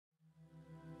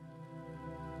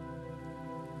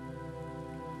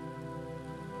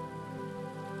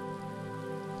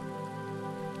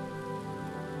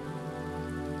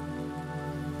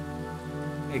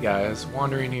Hey guys,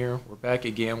 Wandering here. We're back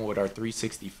again with our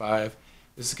 365.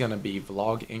 This is going to be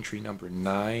vlog entry number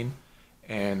 9,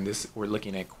 and we're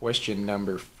looking at question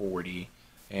number 40.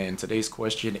 And today's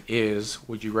question is,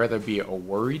 would you rather be a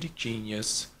worried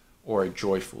genius or a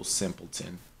joyful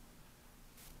simpleton?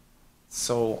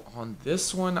 So on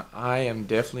this one, I am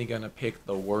definitely going to pick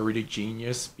the worried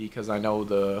genius because I know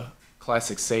the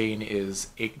classic saying is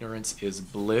ignorance is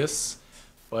bliss,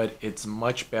 but it's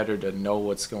much better to know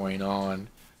what's going on,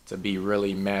 to be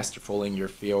really masterful in your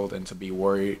field, and to be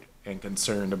worried and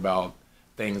concerned about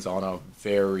things on a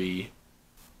very,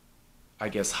 I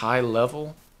guess, high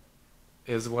level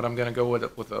is what I'm gonna go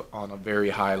on a very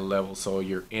high level. So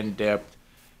you're in depth.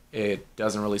 It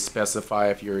doesn't really specify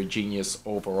if you're a genius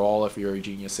overall, if you're a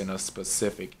genius in a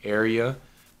specific area,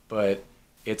 but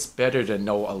it's better to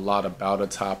know a lot about a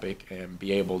topic and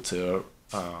be able to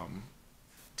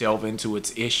delve into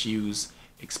its issues,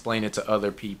 explain it to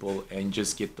other people, and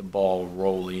just get the ball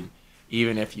rolling,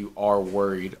 even if you are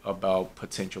worried about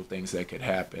potential things that could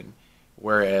happen.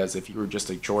 Whereas if you were just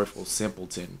a joyful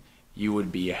simpleton, you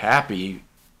would be happy,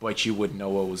 but you wouldn't know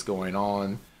what was going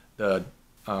on.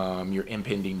 Your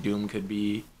impending doom could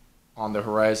be on the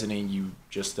horizon, and you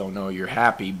just don't know. You're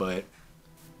happy, but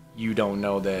you don't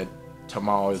know that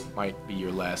tomorrow might be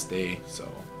your last day.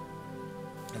 So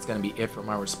that's going to be it for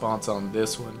my response on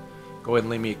this one. Go ahead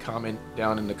and leave me a comment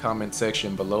down in the comment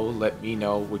section below. Let me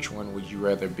know which one would you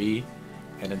rather be.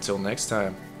 And until next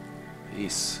time,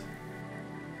 peace.